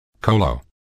Colo.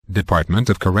 Department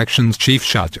of Corrections chief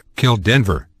shot, killed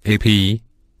Denver, AP.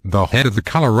 The head of the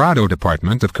Colorado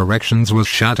Department of Corrections was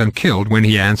shot and killed when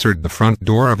he answered the front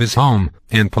door of his home,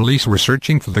 and police were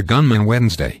searching for the gunman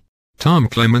Wednesday. Tom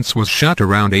Clements was shot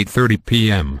around 8:30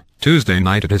 p.m. Tuesday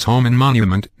night at his home in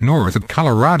Monument, north of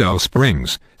Colorado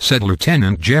Springs, said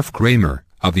Lieutenant Jeff Kramer,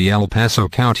 of the El Paso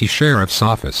County Sheriff's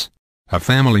Office. A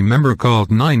family member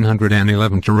called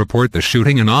 911 to report the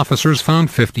shooting and officers found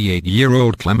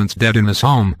 58-year-old Clements dead in his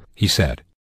home, he said.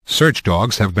 Search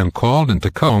dogs have been called in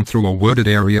to comb through a wooded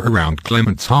area around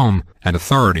Clements' home, and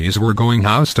authorities were going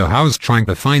house to house trying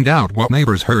to find out what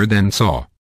neighbors heard and saw.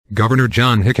 Governor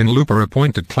John Hickenlooper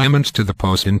appointed Clements to the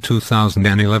post in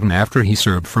 2011 after he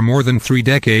served for more than 3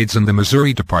 decades in the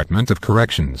Missouri Department of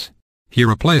Corrections. He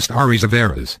replaced Ari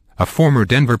Zaveras, a former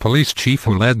Denver police chief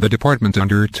who led the department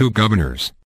under 2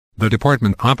 governors. The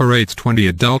department operates 20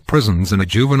 adult prisons and a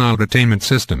juvenile detainment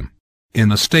system. In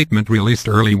a statement released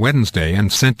early Wednesday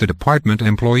and sent to department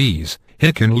employees,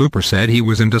 Hickenlooper said he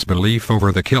was in disbelief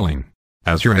over the killing.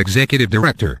 As your executive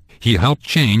director, he helped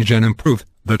change and improve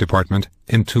the department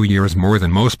in 2 years, more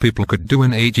than most people could do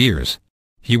in 8 years.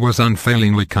 He was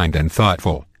unfailingly kind and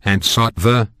thoughtful, and sought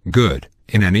the good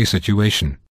in any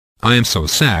situation. I am so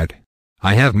sad.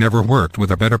 I have never worked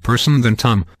with a better person than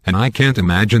Tom, and I can't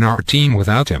imagine our team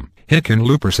without him,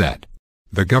 Hickenlooper said.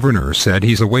 The governor said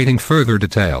he's awaiting further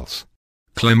details.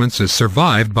 Clements is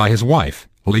survived by his wife,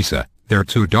 Lisa, their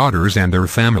 2 daughters and their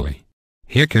family.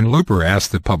 Hickenlooper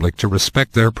asked the public to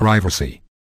respect their privacy.